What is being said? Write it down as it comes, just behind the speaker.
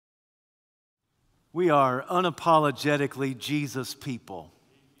We are unapologetically Jesus people.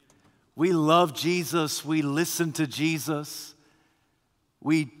 We love Jesus. We listen to Jesus.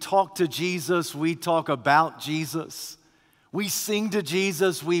 We talk to Jesus. We talk about Jesus. We sing to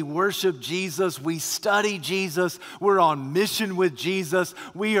Jesus. We worship Jesus. We study Jesus. We're on mission with Jesus.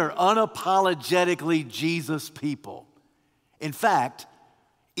 We are unapologetically Jesus people. In fact,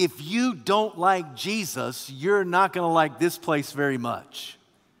 if you don't like Jesus, you're not going to like this place very much.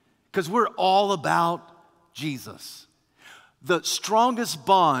 Because we're all about Jesus. The strongest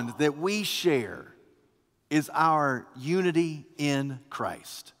bond that we share is our unity in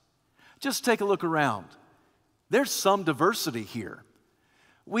Christ. Just take a look around. There's some diversity here.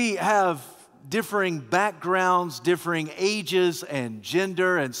 We have differing backgrounds, differing ages and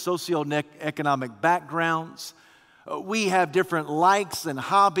gender and socioeconomic backgrounds. We have different likes and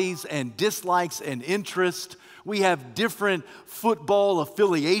hobbies and dislikes and interests. We have different football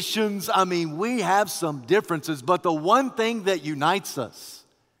affiliations. I mean, we have some differences, but the one thing that unites us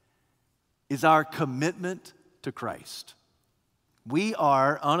is our commitment to Christ. We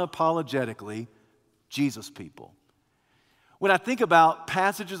are unapologetically Jesus people. When I think about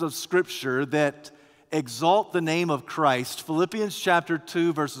passages of Scripture that exalt the name of Christ, Philippians chapter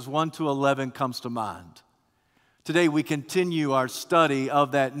 2, verses 1 to 11 comes to mind. Today we continue our study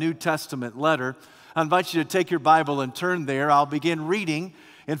of that New Testament letter. I invite you to take your Bible and turn there. I'll begin reading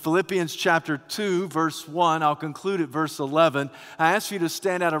in Philippians chapter 2, verse 1. I'll conclude at verse 11. I ask you to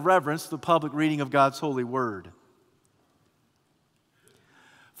stand out of reverence to the public reading of God's holy word.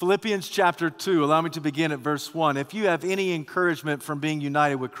 Philippians chapter 2, allow me to begin at verse 1. If you have any encouragement from being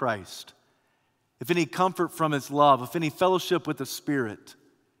united with Christ, if any comfort from His love, if any fellowship with the Spirit,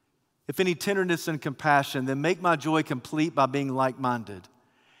 if any tenderness and compassion, then make my joy complete by being like-minded,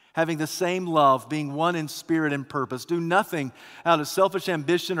 having the same love, being one in spirit and purpose. Do nothing out of selfish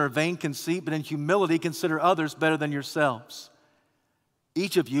ambition or vain conceit, but in humility consider others better than yourselves.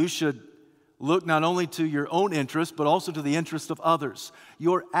 Each of you should look not only to your own interest, but also to the interest of others.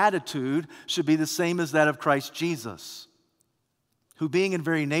 Your attitude should be the same as that of Christ Jesus, who being in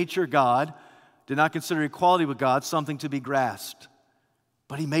very nature God, did not consider equality with God something to be grasped.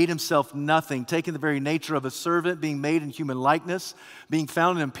 But He made Himself nothing, taking the very nature of a servant, being made in human likeness, being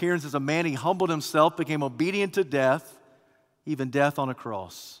found in appearance as a man, He humbled Himself, became obedient to death, even death on a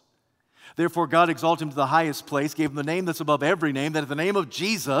cross. Therefore God exalted Him to the highest place, gave Him the name that's above every name, that at the name of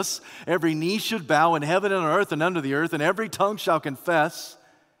Jesus every knee should bow in heaven and on earth and under the earth, and every tongue shall confess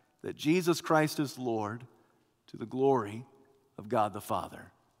that Jesus Christ is Lord, to the glory of God the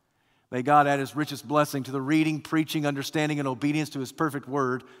Father. May God add His richest blessing to the reading, preaching, understanding, and obedience to His perfect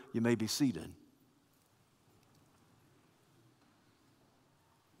word. You may be seated.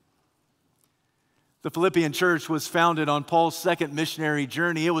 The Philippian church was founded on Paul's second missionary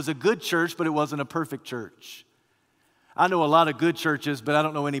journey. It was a good church, but it wasn't a perfect church. I know a lot of good churches, but I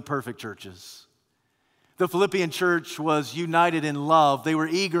don't know any perfect churches. The Philippian church was united in love. They were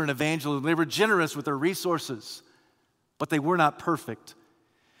eager in evangelism. They were generous with their resources, but they were not perfect.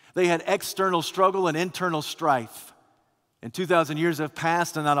 They had external struggle and internal strife. And 2,000 years have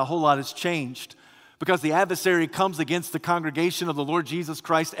passed and not a whole lot has changed because the adversary comes against the congregation of the Lord Jesus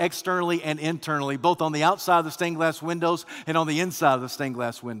Christ externally and internally, both on the outside of the stained glass windows and on the inside of the stained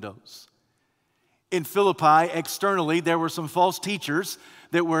glass windows. In Philippi, externally, there were some false teachers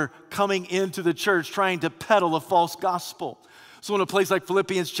that were coming into the church trying to peddle a false gospel. So in a place like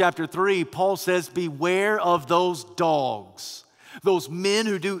Philippians chapter 3, Paul says, beware of those dogs. Those men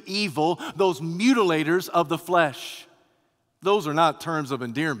who do evil, those mutilators of the flesh. Those are not terms of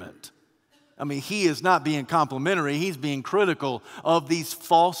endearment. I mean, he is not being complimentary. He's being critical of these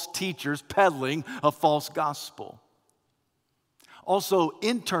false teachers peddling a false gospel. Also,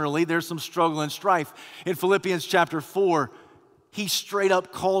 internally, there's some struggle and strife. In Philippians chapter 4, he straight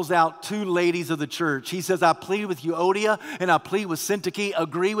up calls out two ladies of the church. He says, I plead with Euodia and I plead with Syntyche,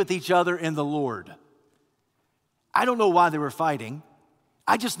 agree with each other in the Lord. I don't know why they were fighting.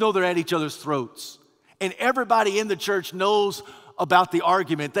 I just know they're at each other's throats. And everybody in the church knows about the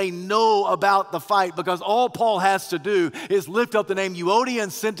argument. They know about the fight because all Paul has to do is lift up the name Euodia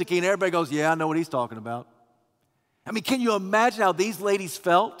and Syntyche and everybody goes, yeah, I know what he's talking about. I mean, can you imagine how these ladies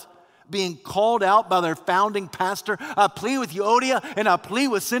felt being called out by their founding pastor? I plead with Euodia and I plead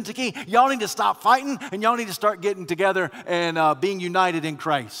with Syntyche. Y'all need to stop fighting and y'all need to start getting together and being united in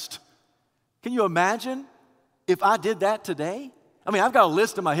Christ. Can you imagine if I did that today? I mean, I've got a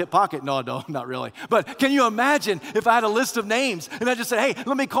list in my hip pocket. No, I don't, not really. But can you imagine if I had a list of names and I just said, hey,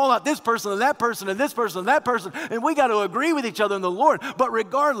 let me call out this person and that person and this person and that person, and we got to agree with each other in the Lord. But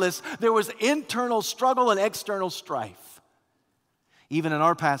regardless, there was internal struggle and external strife. Even in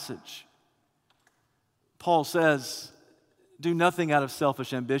our passage, Paul says, do nothing out of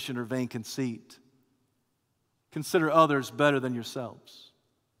selfish ambition or vain conceit. Consider others better than yourselves.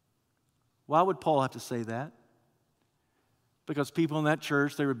 Why would Paul have to say that? Because people in that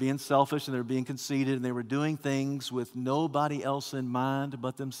church, they were being selfish and they were being conceited and they were doing things with nobody else in mind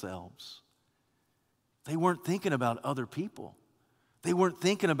but themselves. They weren't thinking about other people. They weren't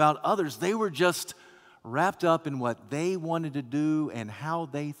thinking about others. They were just wrapped up in what they wanted to do and how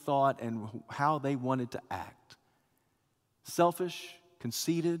they thought and how they wanted to act. Selfish,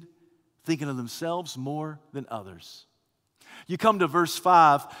 conceited, thinking of themselves more than others. You come to verse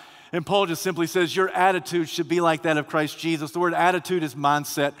 5, and Paul just simply says, your attitude should be like that of Christ Jesus. The word attitude is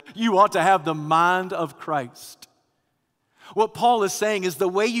mindset. You ought to have the mind of Christ. What Paul is saying is the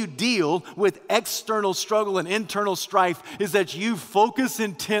way you deal with external struggle and internal strife is that you focus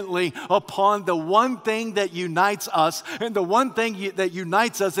intently upon the one thing that unites us, and the one thing that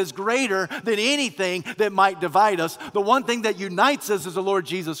unites us is greater than anything that might divide us. The one thing that unites us is the Lord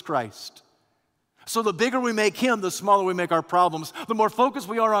Jesus Christ. So the bigger we make Him, the smaller we make our problems. The more focused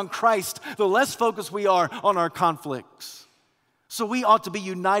we are on Christ, the less focused we are on our conflicts. So we ought to be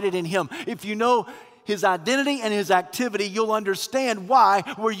united in Him. If you know His identity and His activity, you'll understand why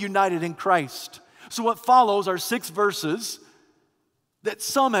we're united in Christ. So what follows are 6 verses that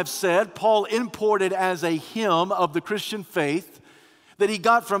some have said Paul imported as a hymn of the Christian faith that he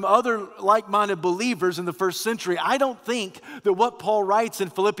got from other like-minded believers in the first century. I don't think that what Paul writes in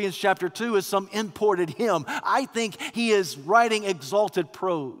Philippians chapter 2 is some imported hymn. I think he is writing exalted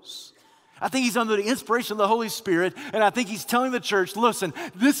prose. I think he's under the inspiration of the Holy Spirit, and I think he's telling the church, listen,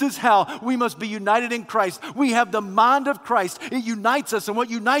 this is how we must be united in Christ. We have the mind of Christ. It unites us, and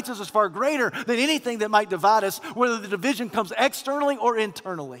what unites us is far greater than anything that might divide us, whether the division comes externally or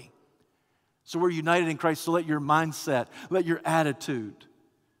internally. So we're united in Christ, so let your mindset, let your attitude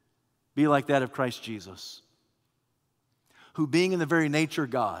be like that of Christ Jesus, who being in the very nature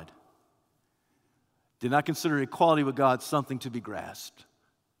God, did not consider equality with God something to be grasped.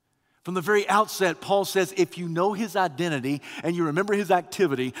 From the very outset, Paul says, if you know His identity and you remember His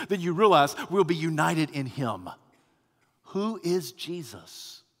activity, then you realize we'll be united in Him. Who is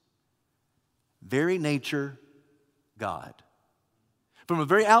Jesus? Very nature God. From the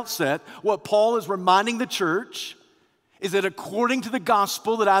very outset, what Paul is reminding the church is that according to the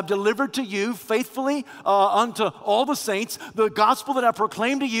gospel that I've delivered to you faithfully unto all the saints, the gospel that I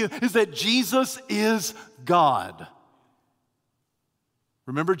proclaim to you is that Jesus is God.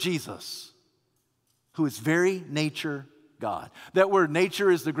 Remember Jesus, who is very nature God. That word nature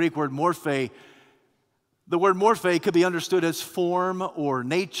is the Greek word morphe. The word morphe could be understood as form or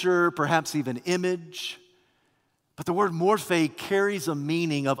nature, perhaps even image. But the word morphe carries a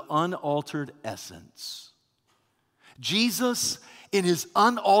meaning of unaltered essence. Jesus, in His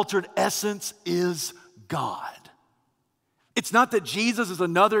unaltered essence, is God. It's not that Jesus is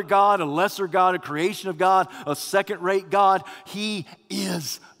another God, a lesser God, a creation of God, a second-rate God. He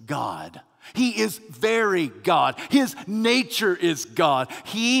is God. He is very God. His nature is God.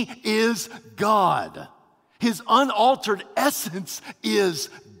 He is God. His unaltered essence is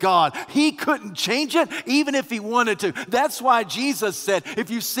God. He couldn't change it even if He wanted to. That's why Jesus said,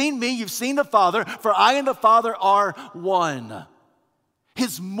 if you've seen me, you've seen the Father, for I and the Father are one.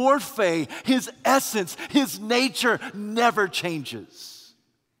 His morphe, His essence, His nature never changes.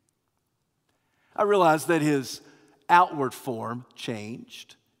 I realize that His outward form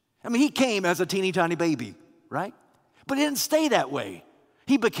changed. I mean, He came as a teeny tiny baby, right? But He didn't stay that way.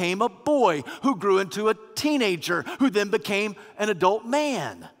 He became a boy who grew into a teenager who then became an adult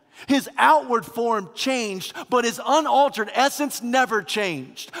man. His outward form changed, but His unaltered essence never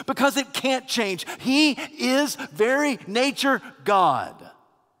changed because it can't change. He is very nature God.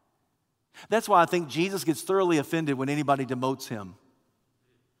 That's why I think Jesus gets thoroughly offended when anybody demotes Him.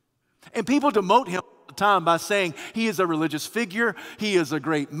 And people demote Him all the time by saying He is a religious figure, He is a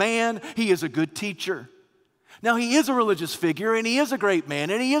great man, He is a good teacher. Now, He is a religious figure, and He is a great man,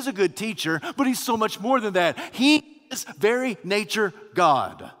 and He is a good teacher, but He's so much more than that. He is very nature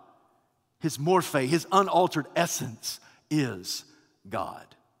God. His morphe, His unaltered essence is God.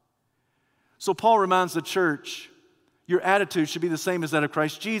 So Paul reminds the church, your attitude should be the same as that of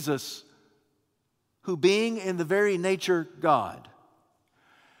Christ Jesus, who being in the very nature God,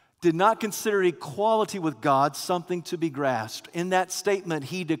 did not consider equality with God something to be grasped. In that statement,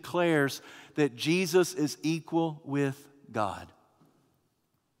 he declares that Jesus is equal with God.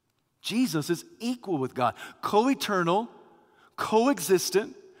 Jesus is equal with God, co-eternal,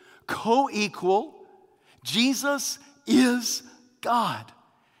 co-existent, co-equal. Jesus is God.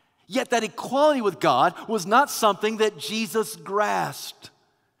 Yet that equality with God was not something that Jesus grasped.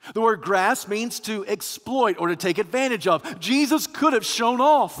 The word grasp means to exploit or to take advantage of. Jesus could have shown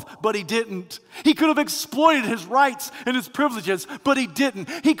off, but he didn't. He could have exploited his rights and his privileges, but he didn't.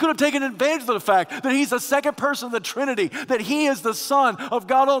 He could have taken advantage of the fact that he's the second person of the Trinity, that he is the Son of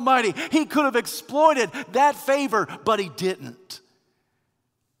God Almighty. He could have exploited that favor, but he didn't.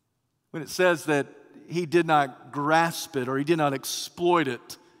 When it says that he did not grasp it or he did not exploit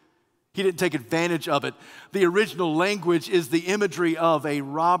it, he didn't take advantage of it. The original language is the imagery of a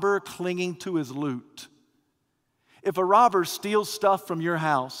robber clinging to his loot. If a robber steals stuff from your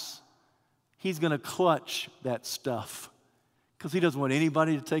house, he's going to clutch that stuff because he doesn't want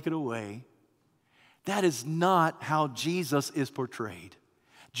anybody to take it away. That is not how Jesus is portrayed.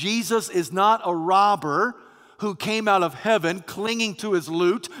 Jesus is not a robber who came out of heaven clinging to his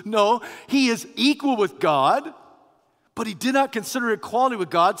loot. No, he is equal with God. But he did not consider equality with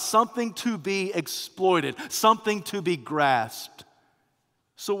God something to be exploited, something to be grasped.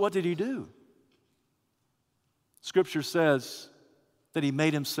 So what did he do? Scripture says that he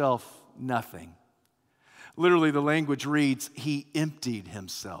made himself nothing. Literally, the language reads, he emptied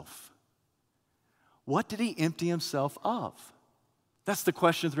himself. What did he empty himself of? That's the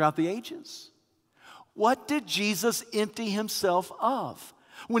question throughout the ages. What did Jesus empty himself of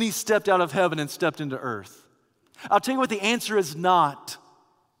when he stepped out of heaven and stepped into earth? I'll tell you what the answer is not.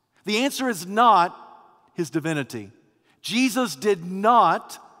 The answer is not his divinity. Jesus did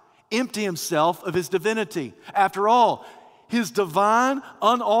not empty himself of his divinity. After all, his divine,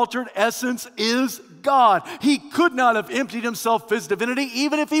 unaltered essence is God. He could not have emptied himself of his divinity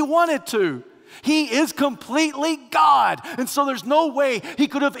even if he wanted to. He is completely God. And so there's no way he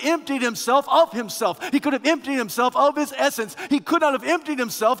could have emptied himself of himself. He could have emptied himself of his essence. He could not have emptied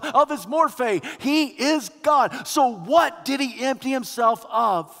himself of his morphe. He is God. So what did he empty himself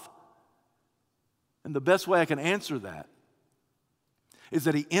of? And the best way I can answer that is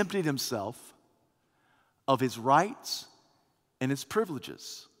that he emptied himself of his rights and his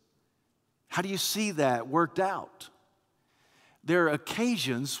privileges. How do you see that worked out? There are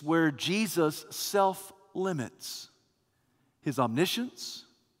occasions where Jesus self-limits his omniscience,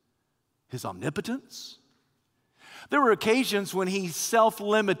 his omnipotence. There were occasions when he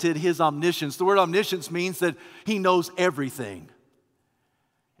self-limited his omniscience. The word omniscience means that he knows everything.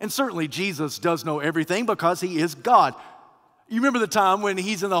 And certainly Jesus does know everything because he is God. You remember the time when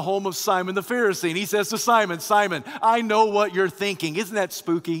he's in the home of Simon the Pharisee and he says to Simon, Simon, I know what you're thinking. Isn't that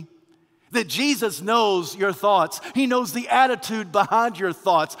spooky? That Jesus knows your thoughts. He knows the attitude behind your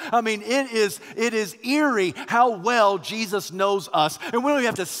thoughts. I mean, it is eerie how well Jesus knows us. And we don't even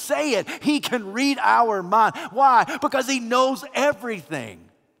have to say it. He can read our mind. Why? Because he knows everything.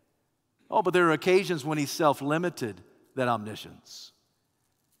 Oh, but there are occasions when he self-limited that omniscience.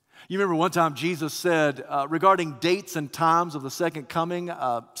 You remember one time Jesus said, regarding dates and times of the second coming,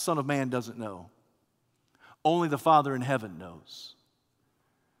 Son of Man doesn't know. Only the Father in heaven knows.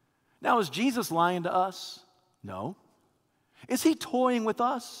 Now, is Jesus lying to us? No. Is he toying with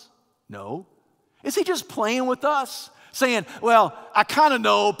us? No. Is he just playing with us? Saying, well, I kind of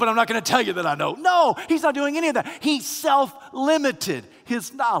know, but I'm not going to tell you that I know. No, he's not doing any of that. He self-limited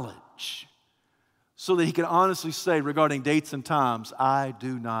his knowledge so that he could honestly say regarding dates and times, I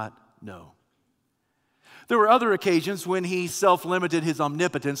do not know. There were other occasions when he self-limited his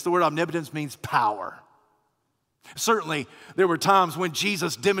omnipotence. The word omnipotence means power. Certainly, there were times when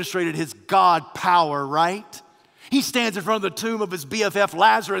Jesus demonstrated his God power, right? He stands in front of the tomb of his BFF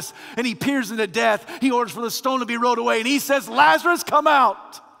Lazarus and he peers into death. He orders for the stone to be rolled away and he says, Lazarus, come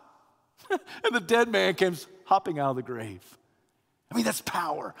out. And the dead man comes hopping out of the grave. I mean, that's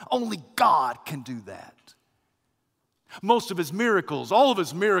power. Only God can do that. Most of his miracles, all of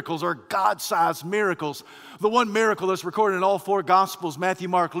his miracles are God-sized miracles. The one miracle that's recorded in all four Gospels, Matthew,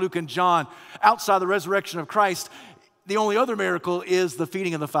 Mark, Luke, and John, outside the resurrection of Christ, the only other miracle is the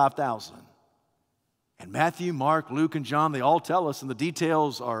feeding of the 5,000. And Matthew, Mark, Luke, and John, they all tell us, and the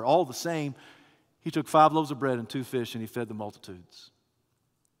details are all the same. He took 5 loaves of bread and 2 fish, and he fed the multitudes.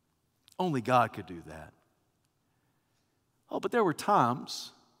 Only God could do that. Oh, but there were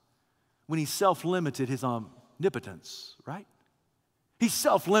times when he self-limited his omnipotence, right? He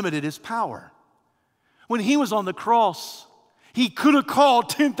self-limited his power. When he was on the cross, he could have called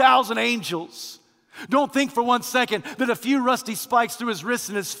 10,000 angels. Don't think for one second that a few rusty spikes through his wrists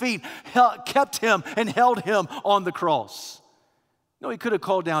and his feet kept him and held him on the cross. No, he could have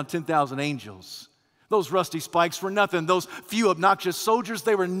called down 10,000 angels. Those rusty spikes were nothing. Those few obnoxious soldiers,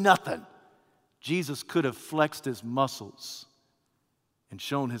 they were nothing. Jesus could have flexed his muscles and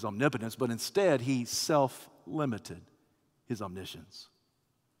shown his omnipotence, but instead he self-limited his omniscience.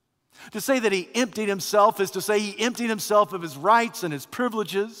 To say that he emptied himself is to say he emptied himself of his rights and his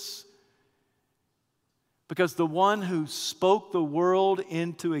privileges, because the one who spoke the world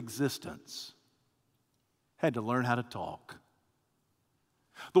into existence had to learn how to talk.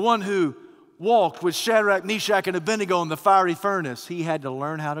 The one who walked with Shadrach, Meshach, and Abednego in the fiery furnace, he had to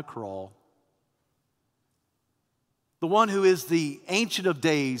learn how to crawl. The one who is the Ancient of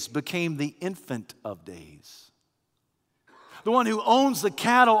Days became the Infant of Days. The one who owns the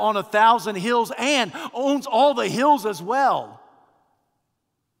cattle on 1,000 hills and owns all the hills as well,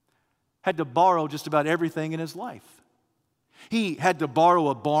 had to borrow just about everything in his life. He had to borrow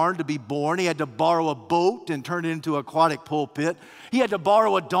a barn to be born. He had to borrow a boat and turn it into an aquatic pulpit. He had to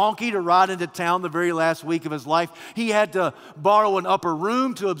borrow a donkey to ride into town the very last week of his life. He had to borrow an upper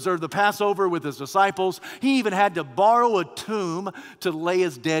room to observe the Passover with his disciples. He even had to borrow a tomb to lay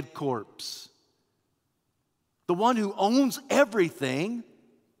his dead corpse. The one who owns everything,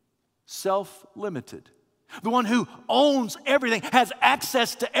 self-limited. The one who owns everything, has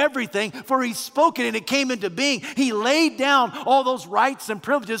access to everything, for he spoke it and it came into being. He laid down all those rights and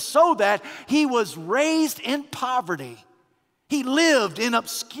privileges so that he was raised in poverty. He lived in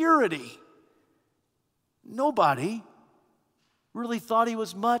obscurity. Nobody really thought he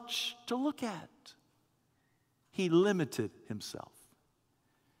was much to look at. He limited himself.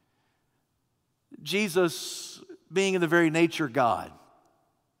 Jesus, being in the very nature God,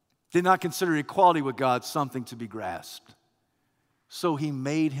 did not consider equality with God something to be grasped. So he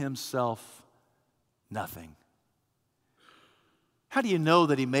made himself nothing. How do you know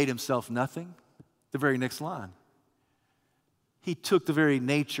that he made himself nothing? The very next line. He took the very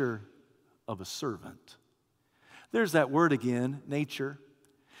nature of a servant. There's that word again, nature.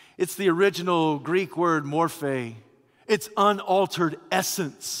 It's the original Greek word morphe. It's unaltered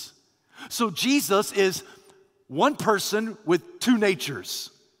essence. So Jesus is one person with two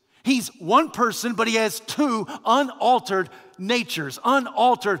natures. He's one person, but he has two unaltered natures,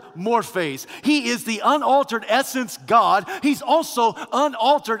 unaltered morphes. He is the unaltered essence God. He's also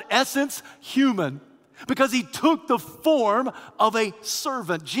unaltered essence human, because he took the form of a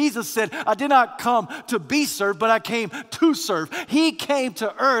servant. Jesus said, I did not come to be served, but I came to serve. He came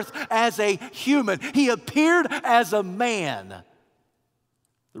to earth as a human. He appeared as a man.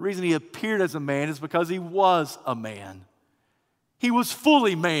 The reason he appeared as a man is because he was a man. He was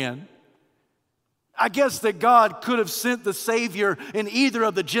fully man. I guess that God could have sent the Savior in either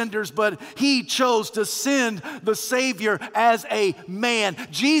of the genders, but he chose to send the Savior as a man.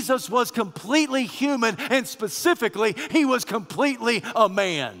 Jesus was completely human, and specifically, he was completely a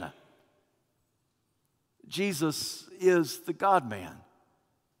man. Jesus is the God-man.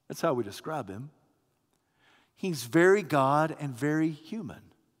 That's how we describe him. He's very God and very human.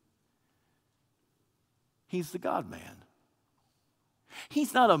 He's the God-man.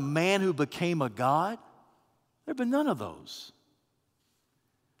 He's not a man who became a God. There have been none of those.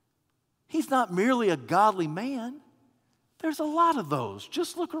 He's not merely a godly man. There's a lot of those.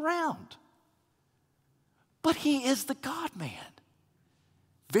 Just look around. But he is the God-man.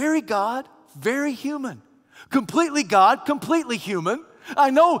 Very God, very human. Completely God, completely human. I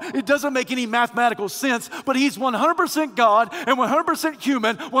know it doesn't make any mathematical sense, but he's 100% God and 100%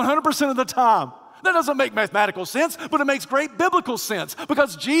 human 100% of the time. That doesn't make mathematical sense, but it makes great biblical sense,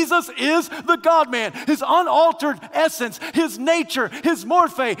 because Jesus is the God-man. His unaltered essence, his nature, his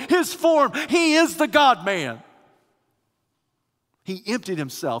morphe, his form, he is the God-man. He emptied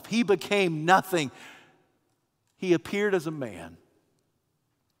himself. He became nothing. He appeared as a man.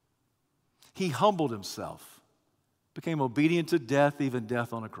 He humbled himself, became obedient to death, even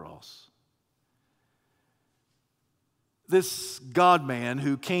death on a cross. This God-man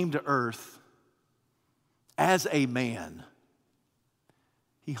who came to earth as a man,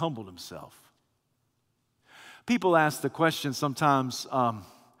 he humbled himself. People ask the question sometimes,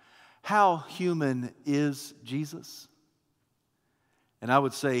 how human is Jesus? And I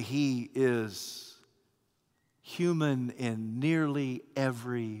would say he is human in nearly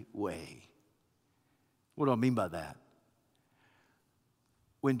every way. What do I mean by that?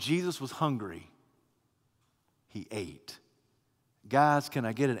 When Jesus was hungry, he ate. Guys, can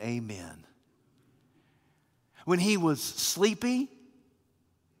I get an amen? When he was sleepy,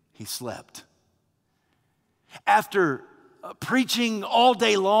 he slept. After preaching all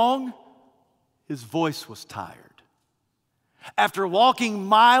day long, his voice was tired. After walking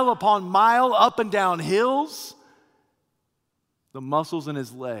mile upon mile up and down hills, the muscles in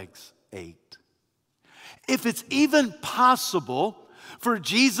his legs ached. If it's even possible for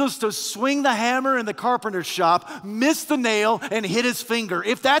Jesus to swing the hammer in the carpenter's shop, miss the nail, and hit his finger,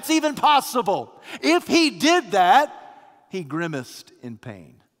 if that's even possible, if he did that, he grimaced in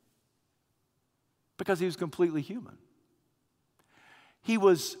pain. Because he was completely human. He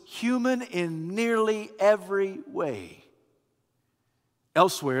was human in nearly every way.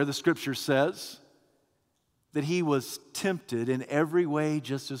 Elsewhere, the scripture says that he was tempted in every way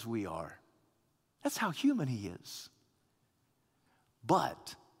just as we are. That's how human he is.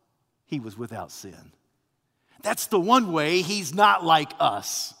 But he was without sin. That's the one way he's not like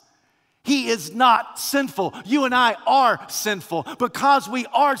us. He is not sinful. You and I are sinful. Because we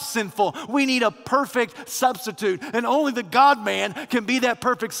are sinful, we need a perfect substitute. And only the God-man can be that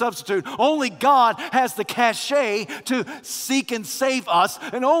perfect substitute. Only God has the cachet to seek and save us.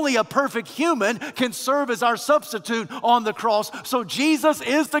 And only a perfect human can serve as our substitute on the cross. So Jesus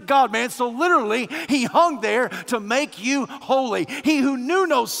is the God-man. So literally, he hung there to make you holy. He who knew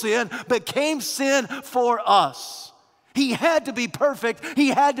no sin became sin for us. He had to be perfect. He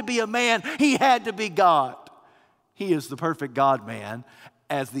had to be a man. He had to be God. He is the perfect God-man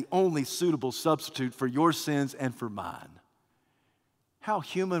as the only suitable substitute for your sins and for mine. How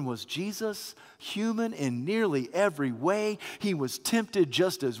human was Jesus? Human in nearly every way. He was tempted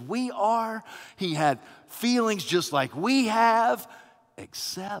just as we are. He had feelings just like we have,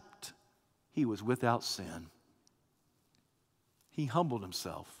 except he was without sin. He humbled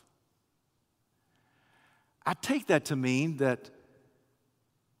himself. I take that to mean that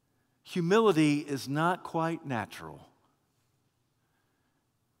humility is not quite natural.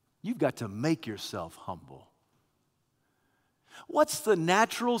 You've got to make yourself humble. What's the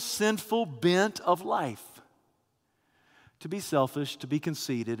natural sinful bent of life? To be selfish, to be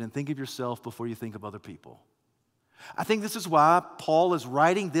conceited, and think of yourself before you think of other people. I think this is why Paul is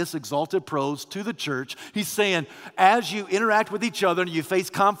writing this exalted prose to the church. He's saying, as you interact with each other and you face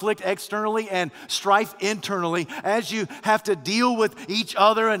conflict externally and strife internally, as you have to deal with each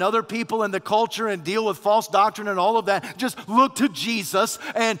other and other people and the culture and deal with false doctrine and all of that, just look to Jesus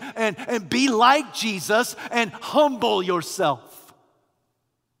and be like Jesus and humble yourself.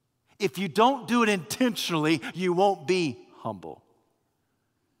 If you don't do it intentionally, you won't be humble.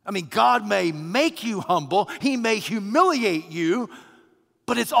 I mean, God may make you humble, He may humiliate you,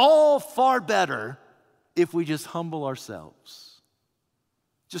 but it's all far better if we just humble ourselves.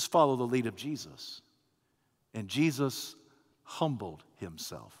 Just follow the lead of Jesus. And Jesus humbled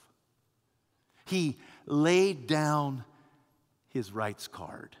himself. He laid down his rights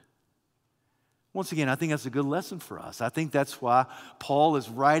card. Once again, I think that's a good lesson for us. I think that's why Paul is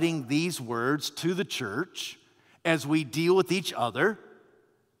writing these words to the church as we deal with each other.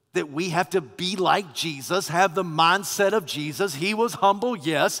 That we have to be like Jesus, have the mindset of Jesus. He was humble,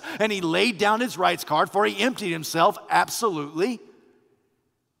 yes, and he laid down his rights card, for he emptied himself, absolutely.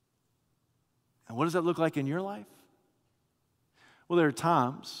 And what does that look like in your life? Well, there are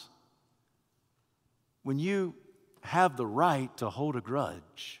times when you have the right to hold a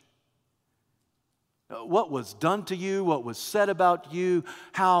grudge. What was done to you, what was said about you,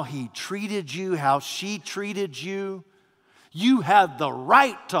 how he treated you, how she treated you. You have the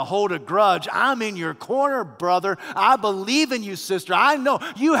right to hold a grudge. I'm in your corner, brother. I believe in you, sister. I know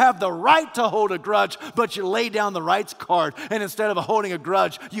you have the right to hold a grudge, but you lay down the rights card, and instead of holding a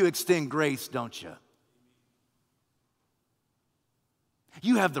grudge, you extend grace, don't you?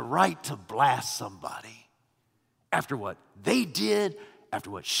 You have the right to blast somebody after what they did, after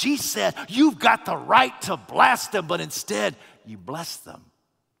what she said. You've got the right to blast them, but instead, you bless them,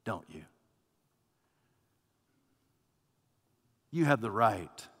 don't you? You have the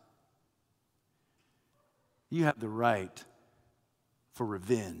right. You have the right for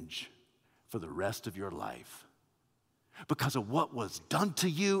revenge for the rest of your life. Because of what was done to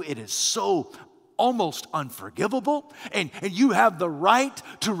you, it is so almost unforgivable. And you have the right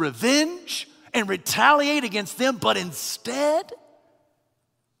to revenge and retaliate against them, but instead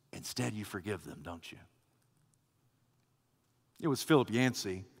you forgive them, don't you? It was Philip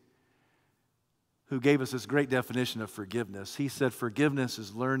Yancey who gave us this great definition of forgiveness. He said, forgiveness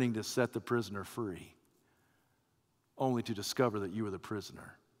is learning to set the prisoner free, only to discover that you were the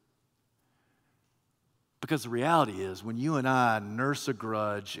prisoner. Because the reality is, when you and I nurse a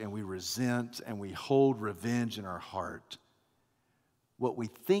grudge and we resent and we hold revenge in our heart, what we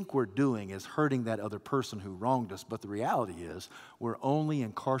think we're doing is hurting that other person who wronged us, but the reality is we're only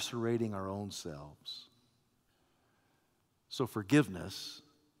incarcerating our own selves. So forgiveness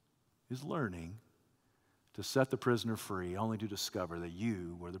is learning to set the prisoner free, only to discover that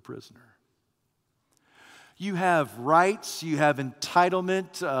you were the prisoner. You have rights, you have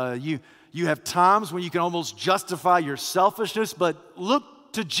entitlement, you have times when you can almost justify your selfishness, but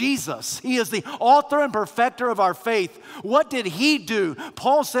look to Jesus. He is the author and perfecter of our faith. What did he do?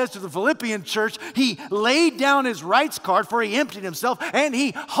 Paul says to the Philippian church, he laid down his rights card, for he emptied himself, and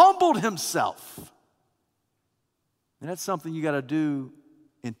he humbled himself. And that's something you got to do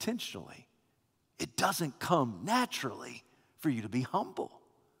intentionally. It doesn't come naturally for you to be humble.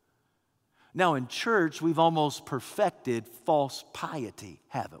 Now, in church, we've almost perfected false piety,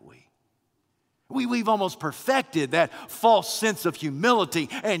 haven't we? We've almost perfected that false sense of humility.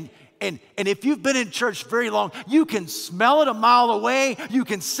 And if you've been in church very long, you can smell it a mile away. You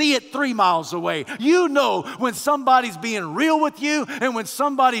can see it 3 miles away. You know when somebody's being real with you and when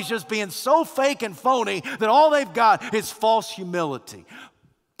somebody's just being so fake and phony that all they've got is false humility.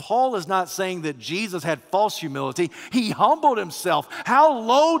 Paul is not saying that Jesus had false humility. He humbled himself. How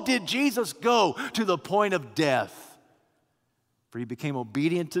low did Jesus go? To the point of death. For he became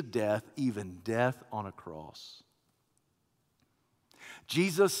obedient to death, even death on a cross.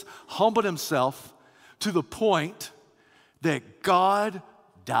 Jesus humbled himself to the point that God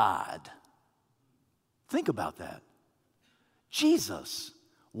died. Think about that. Jesus,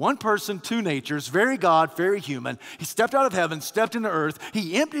 one person, two natures, very God, very human. He stepped out of heaven, stepped into earth.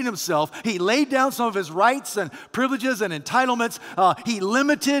 He emptied himself. He laid down some of his rights and privileges and entitlements. He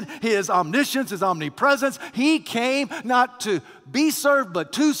limited his omniscience, his omnipresence. He came not to be served,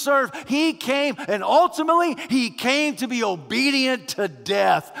 but to serve. He came, and ultimately, he came to be obedient to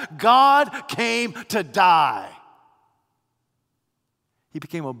death. God came to die. He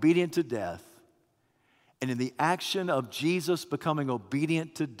became obedient to death. And in the action of Jesus becoming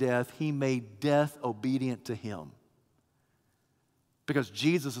obedient to death, he made death obedient to him. Because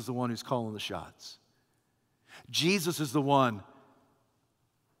Jesus is the one who's calling the shots. Jesus is the one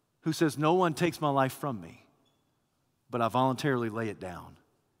who says, no one takes my life from me, but I voluntarily lay it down.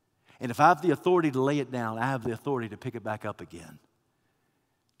 And if I have the authority to lay it down, I have the authority to pick it back up again.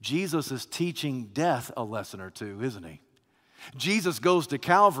 Jesus is teaching death a lesson or two, isn't he? Jesus goes to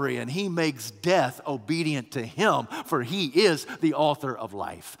Calvary and he makes death obedient to him, for he is the author of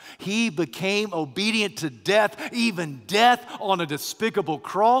life. He became obedient to death, even death on a despicable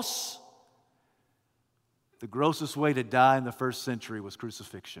cross. The grossest way to die in the first century was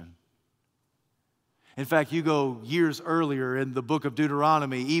crucifixion. In fact, you go years earlier in the book of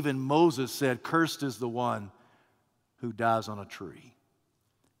Deuteronomy, even Moses said, "Cursed is the one who dies on a tree.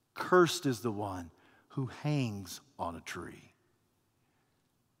 Cursed is the one who hangs on a tree."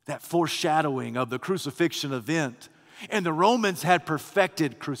 That foreshadowing of the crucifixion event. And the Romans had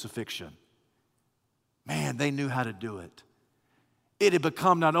perfected crucifixion. Man, they knew how to do it. It had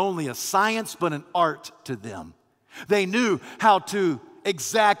become not only a science, but an art to them. They knew how to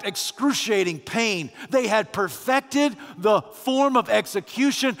exact excruciating pain. They had perfected the form of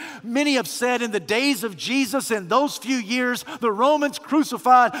execution. Many have said in the days of Jesus, in those few years, the Romans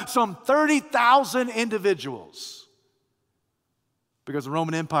crucified some 30,000 individuals. Because the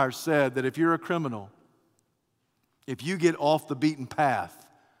Roman Empire said that if you're a criminal, if you get off the beaten path,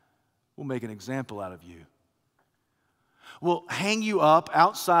 we'll make an example out of you. We'll hang you up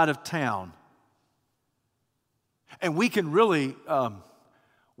outside of town. And we can really,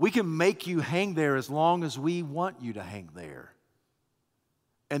 we can make you hang there as long as we want you to hang there.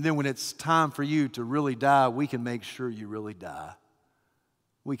 And then when it's time for you to really die, we can make sure you really die.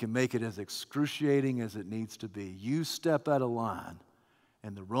 We can make it as excruciating as it needs to be. You step out of line.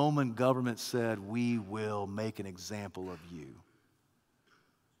 And the Roman government said, we will make an example of you.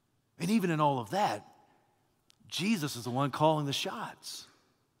 And even in all of that, Jesus is the one calling the shots.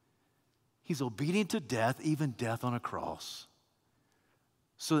 He's obedient to death, even death on a cross.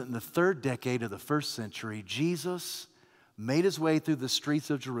 So that in the third decade of the first century, Jesus made his way through the streets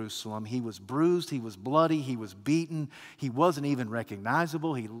of Jerusalem. He was bruised, he was bloody, he was beaten. He wasn't even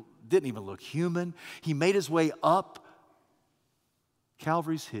recognizable. He didn't even look human. He made his way up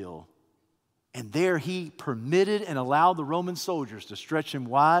Calvary's Hill, and there he permitted and allowed the Roman soldiers to stretch him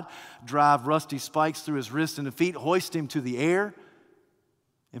wide, drive rusty spikes through his wrists and feet, hoist him to the air,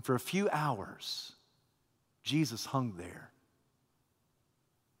 and for a few hours, Jesus hung there.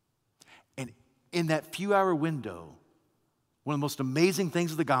 And in that few-hour window, one of the most amazing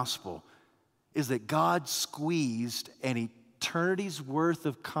things of the gospel is that God squeezed an eternity's worth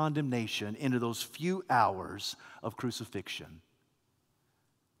of condemnation into those few hours of crucifixion.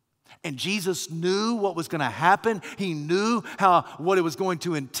 And Jesus knew what was going to happen. He knew what it was going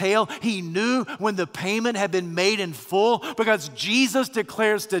to entail. He knew when the payment had been made in full, because Jesus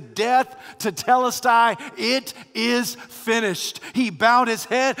declares to death, to Telestai, it is finished. He bowed his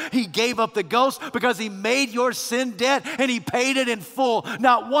head. He gave up the ghost because he made your sin debt and he paid it in full.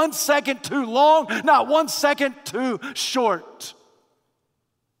 Not 1 second too long, not 1 second too short.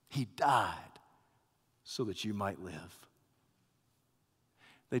 He died so that you might live.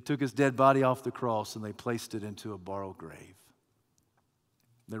 They took his dead body off the cross and they placed it into a borrowed grave.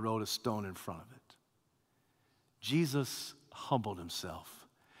 They rolled a stone in front of it. Jesus humbled himself.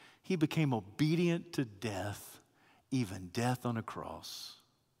 He became obedient to death, even death on a cross.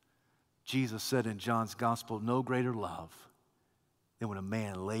 Jesus said in John's gospel, no greater love than when a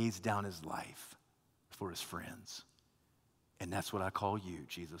man lays down his life for his friends. And that's what I call you,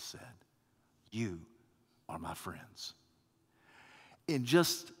 Jesus said. You are my friends. In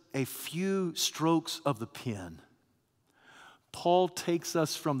just a few strokes of the pen, Paul takes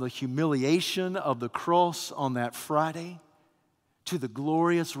us from the humiliation of the cross on that Friday to the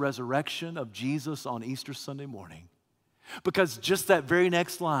glorious resurrection of Jesus on Easter Sunday morning. Because just that very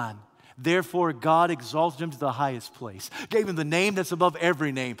next line, therefore God exalted him to the highest place, gave him the name that's above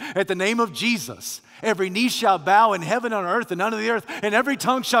every name. At the name of Jesus, every knee shall bow in heaven and on earth and under the earth, and every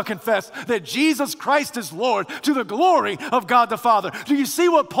tongue shall confess that Jesus Christ is Lord, to the glory of God the Father. Do you see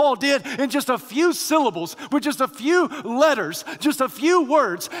what Paul did in just a few syllables, with just a few letters, just a few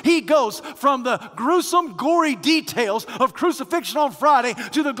words? He goes from the gruesome, gory details of crucifixion on Friday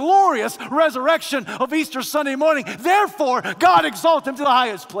to the glorious resurrection of Easter Sunday morning. Therefore, God exalted him to the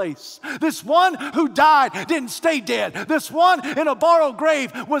highest place. This one who died didn't stay dead. This one in a borrowed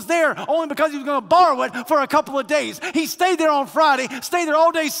grave was there only because he was going to borrow it for a couple of days. He stayed there on Friday, stayed there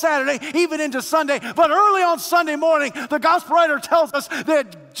all day Saturday, even into Sunday. But early on Sunday morning, the gospel writer tells us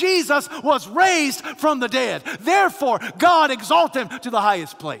that Jesus was raised from the dead. Therefore, God exalted him to the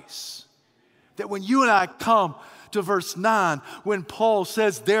highest place. That when you and I come to verse 9, when Paul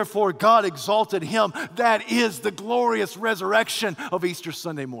says, therefore God exalted him, that is the glorious resurrection of Easter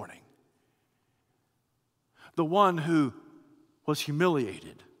Sunday morning. The one who was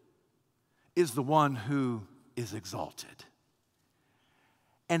humiliated is the one who is exalted.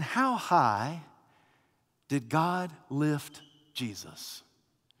 And how high did God lift Jesus?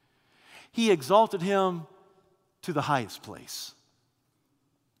 He exalted him to the highest place.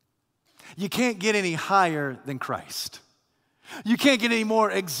 You can't get any higher than Christ. You can't get any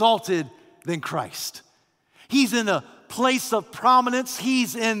more exalted than Christ. He's in the place of prominence.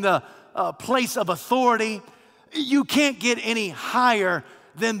 He's in the place of authority. You can't get any higher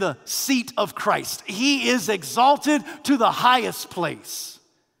than the seat of Christ. He is exalted to the highest place,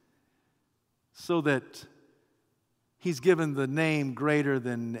 so that he's given the name greater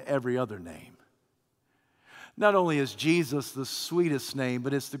than every other name. Not only is Jesus the sweetest name,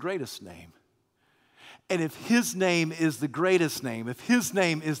 but it's the greatest name. And if his name is the greatest name, if his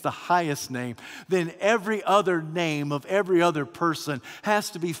name is the highest name, then every other name of every other person has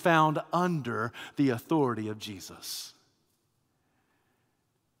to be found under the authority of Jesus.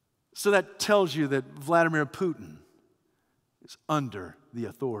 So that tells you that Vladimir Putin is under the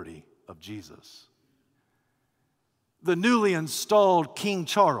authority of Jesus. The newly installed King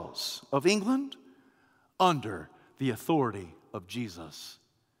Charles of England, under the authority of Jesus.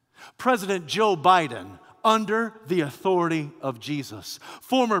 President Joe Biden, under the authority of Jesus.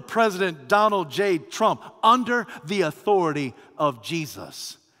 Former President Donald J. Trump, under the authority of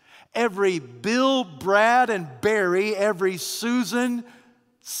Jesus. Every Bill, Brad, and Barry, every Susan,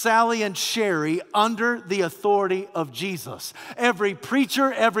 Sally, and Sherry, under the authority of Jesus. Every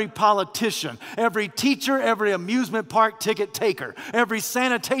preacher, every politician, every teacher, every amusement park ticket taker, every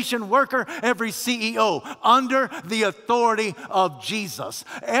sanitation worker, every CEO, under the authority of Jesus.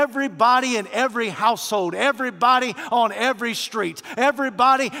 Everybody in every household, everybody on every street,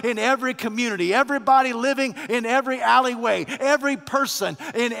 everybody in every community, everybody living in every alleyway, every person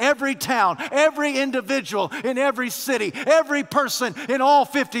in every town, every individual in every city, every person in all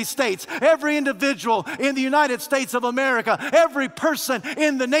 50 states, every individual in the United States of America, every person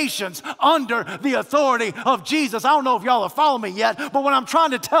in the nations under the authority of Jesus. I don't know if y'all are following me yet, but what I'm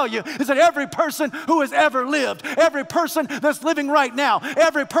trying to tell you is that every person who has ever lived, every person that's living right now,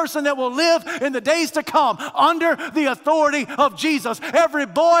 every person that will live in the days to come under the authority of Jesus. Every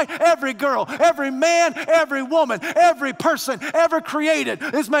boy, every girl, every man, every woman, every person ever created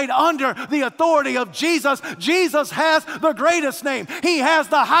is made under the authority of Jesus. Jesus has the greatest name. He has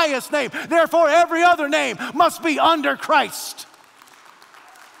the highest name. Therefore, every other name must be under Christ.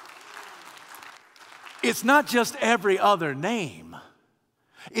 It's not just every other name.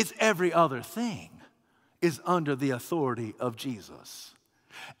 It's every other thing is under the authority of Jesus.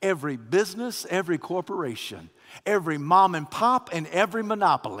 Every business, every corporation, every mom and pop, and every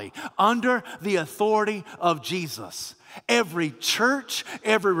monopoly under the authority of Jesus. Every church,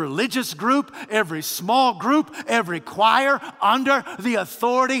 every religious group, every small group, every choir under the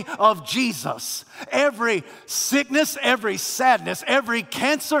authority of Jesus. Every sickness, every sadness, every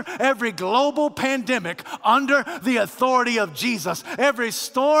cancer, every global pandemic under the authority of Jesus. Every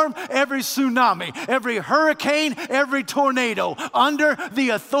storm, every tsunami, every hurricane, every tornado under the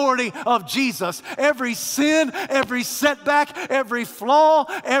authority of Jesus. Every sin, every setback, every flaw,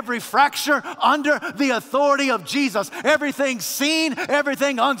 every fracture under the authority of Jesus. Everything seen,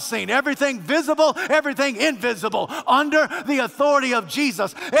 everything unseen, everything visible, everything invisible, under the authority of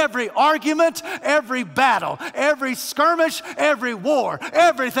Jesus. Every argument, every battle, every skirmish, every war,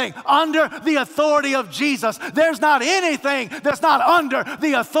 everything under the authority of Jesus. There's not anything that's not under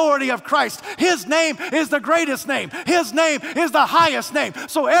the authority of Christ. His name is the greatest name. His name is the highest name.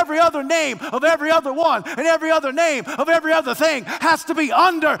 So every other name of every other one and every other name of every other thing has to be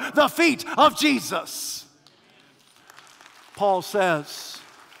under the feet of Jesus. Paul says,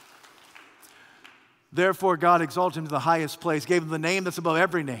 therefore God exalted him to the highest place, gave him the name that's above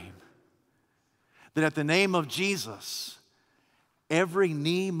every name, that at the name of Jesus, every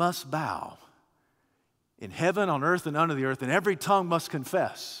knee must bow in heaven, on earth, and under the earth, and every tongue must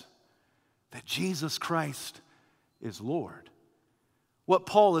confess that Jesus Christ is Lord. What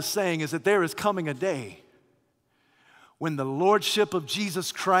Paul is saying is that there is coming a day when the lordship of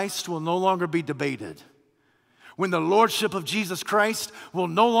Jesus Christ will no longer be debated, when the lordship of Jesus Christ will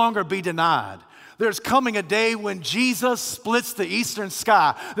no longer be denied. There's coming a day when Jesus splits the eastern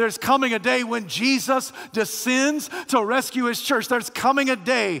sky. There's coming a day when Jesus descends to rescue his church. There's coming a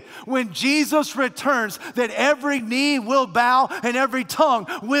day when Jesus returns that every knee will bow and every tongue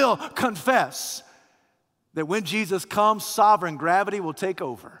will confess. That when Jesus comes, sovereign gravity will take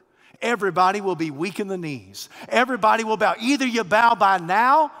over. Everybody will be weak in the knees. Everybody will bow. Either you bow by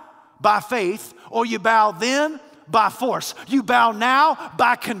now, by faith, or you bow then by force. You bow now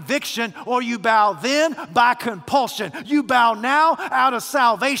by conviction, or you bow then by compulsion. You bow now out of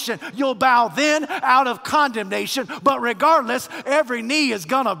salvation. You'll bow then out of condemnation. But regardless, every knee is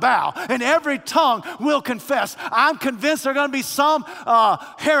going to bow and every tongue will confess. I'm convinced there are going to be some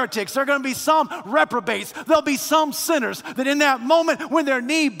heretics. There are going to be some reprobates. There'll be some sinners that in that moment when their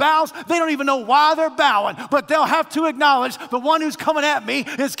knee bows, they don't even know why they're bowing, but they'll have to acknowledge the one who's coming at me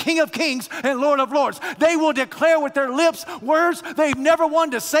is King of Kings and Lord of Lords. They will declare with their lips words they've never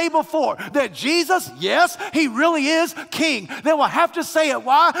wanted to say before, that Jesus, yes, he really is King. They will have to say it.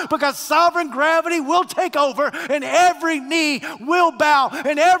 Why? Because sovereign gravity will take over and every knee will bow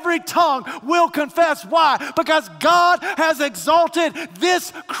and every tongue will confess. Why? Because God has exalted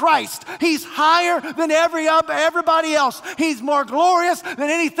this Christ. He's higher than everybody else. He's more glorious than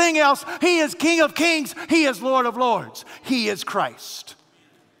anything else. He is King of Kings. He is Lord of Lords. He is Christ.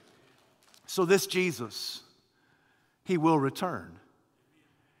 So this Jesus, he will return.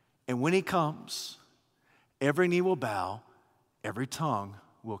 And when he comes, every knee will bow, every tongue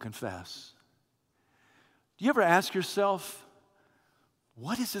will confess. Do you ever ask yourself,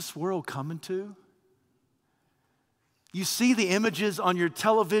 what is this world coming to? You see the images on your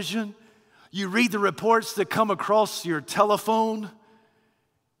television, you read the reports that come across your telephone,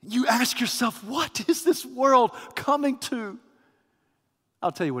 you ask yourself, what is this world coming to?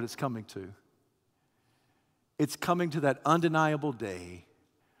 I'll tell you what it's coming to. It's coming to that undeniable day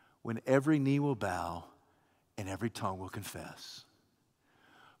when every knee will bow and every tongue will confess.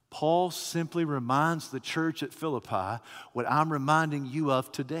 Paul simply reminds the church at Philippi what I'm reminding you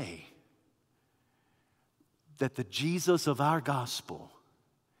of today. That the Jesus of our gospel,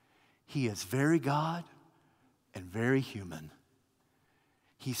 he is very God and very human.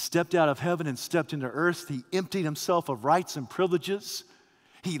 He stepped out of heaven and stepped into earth. He emptied himself of rights and privileges.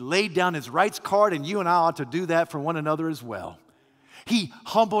 He laid down his rights card, and you and I ought to do that for one another as well. He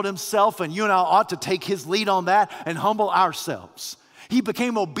humbled himself, and you and I ought to take his lead on that and humble ourselves. He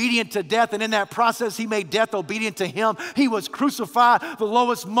became obedient to death, and in that process, he made death obedient to him. He was crucified. The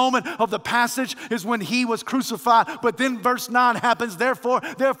lowest moment of the passage is when he was crucified. But then verse 9 happens, therefore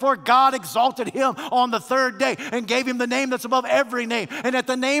God exalted him on the third day and gave him the name that's above every name. And at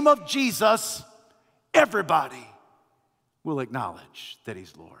the name of Jesus, everybody will acknowledge that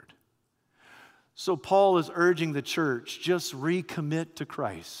he's Lord. So Paul is urging the church, just recommit to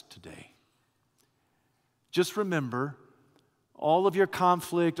Christ today. Just remember, all of your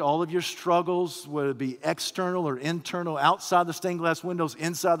conflict, all of your struggles, whether it be external or internal, outside the stained glass windows,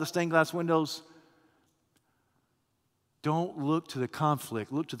 inside the stained glass windows, don't look to the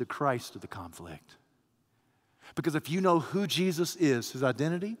conflict, look to the Christ of the conflict. Because if you know who Jesus is, his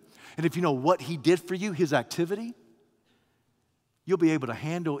identity, and if you know what he did for you, his activity, you'll be able to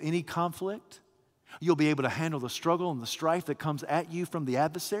handle any conflict. You'll be able to handle the struggle and the strife that comes at you from the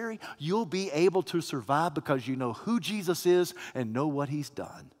adversary. You'll be able to survive because you know who Jesus is and know what he's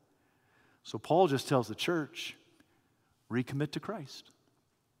done. So Paul just tells the church, recommit to Christ.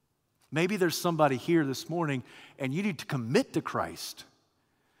 Maybe there's somebody here this morning and you need to commit to Christ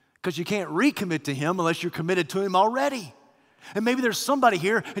because you can't recommit to him unless you're committed to him already. And maybe there's somebody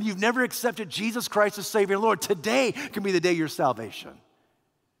here and you've never accepted Jesus Christ as Savior and Lord. Today can be the day of your salvation.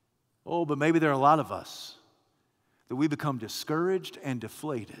 Oh, but maybe there are a lot of us that we become discouraged and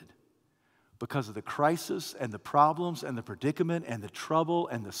deflated because of the crisis and the problems and the predicament and the trouble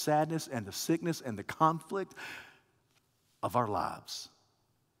and the sadness and the sickness and the conflict of our lives.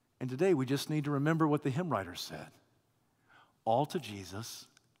 And today we just need to remember what the hymn writer said. All to Jesus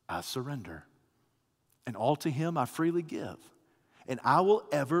I surrender, and all to him I freely give. And I will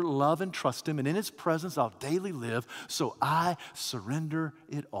ever love and trust him, and in his presence I'll daily live, so I surrender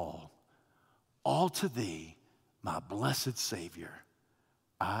it all. All to thee, my blessed Savior,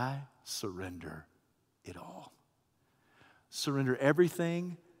 I surrender it all. Surrender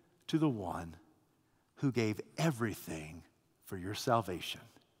everything to the one who gave everything for your salvation.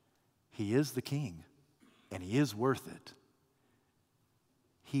 He is the King, and he is worth it.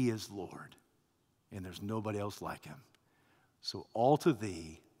 He is Lord, and there's nobody else like him. So all to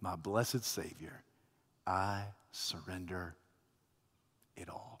thee, my blessed Savior, I surrender it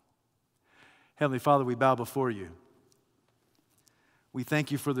all. Heavenly Father, we bow before you. We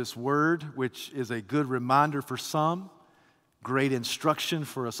thank you for this word, which is a good reminder for some, great instruction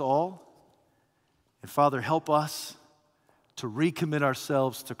for us all. And Father, help us to recommit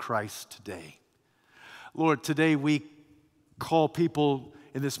ourselves to Christ today. Lord, today we call people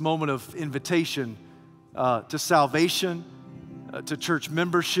in this moment of invitation to salvation, to church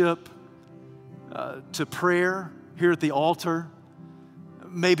membership, to prayer here at the altar,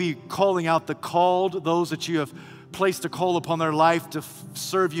 maybe calling out the called, those that you have placed a call upon their life to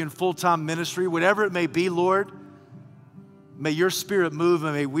serve you in full-time ministry, whatever it may be, Lord. May your Spirit move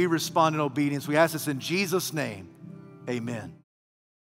and may we respond in obedience. We ask this in Jesus' name. Amen.